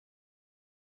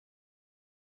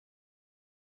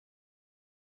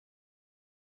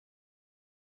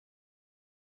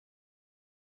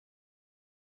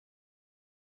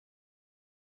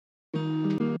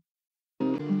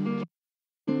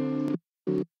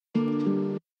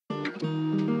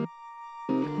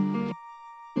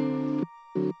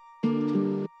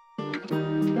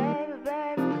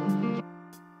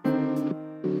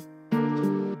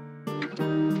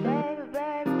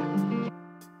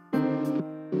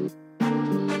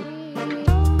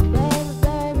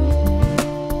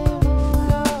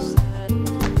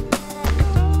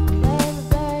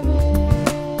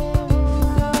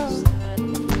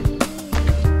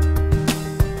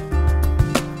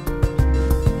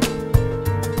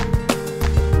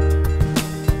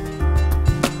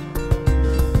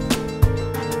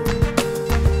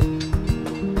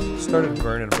started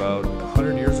burning about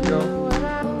 100 years ago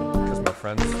because my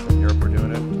friends from Europe were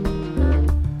doing it.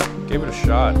 Gave it a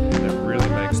shot and it really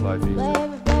makes life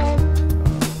easier.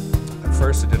 At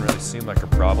first it didn't really seem like a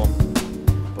problem,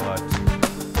 but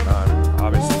I'm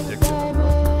obviously addicted. I'm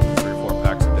going through 3 or 4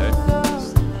 packs a day.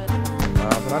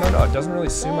 But I don't know, it doesn't really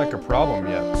seem like a problem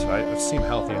yet. It seems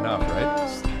healthy enough, right?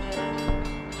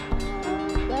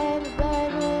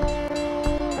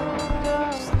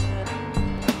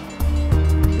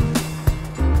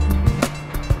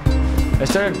 I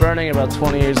started burning about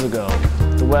 20 years ago.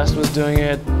 The West was doing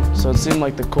it, so it seemed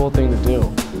like the cool thing to do.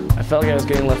 I felt like I was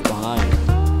getting left behind.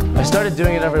 I started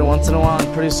doing it every once in a while,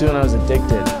 and pretty soon I was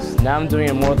addicted. Now I'm doing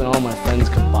it more than all my friends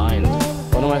combined.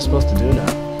 What am I supposed to do now?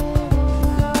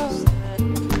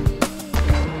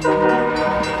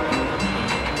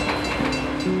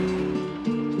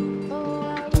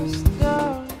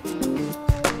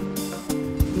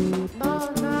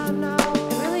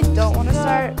 I really don't want to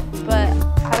start, but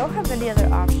I don't have any other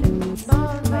options.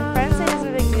 My friends say it's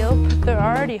a big deal, but they're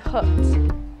already hooked.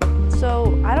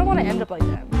 So I don't want to end up like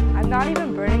them. I'm not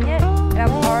even burning it, and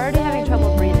I'm already having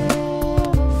trouble breathing.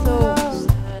 So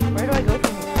where do I go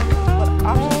from here? What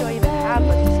options do I even have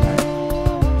but to start?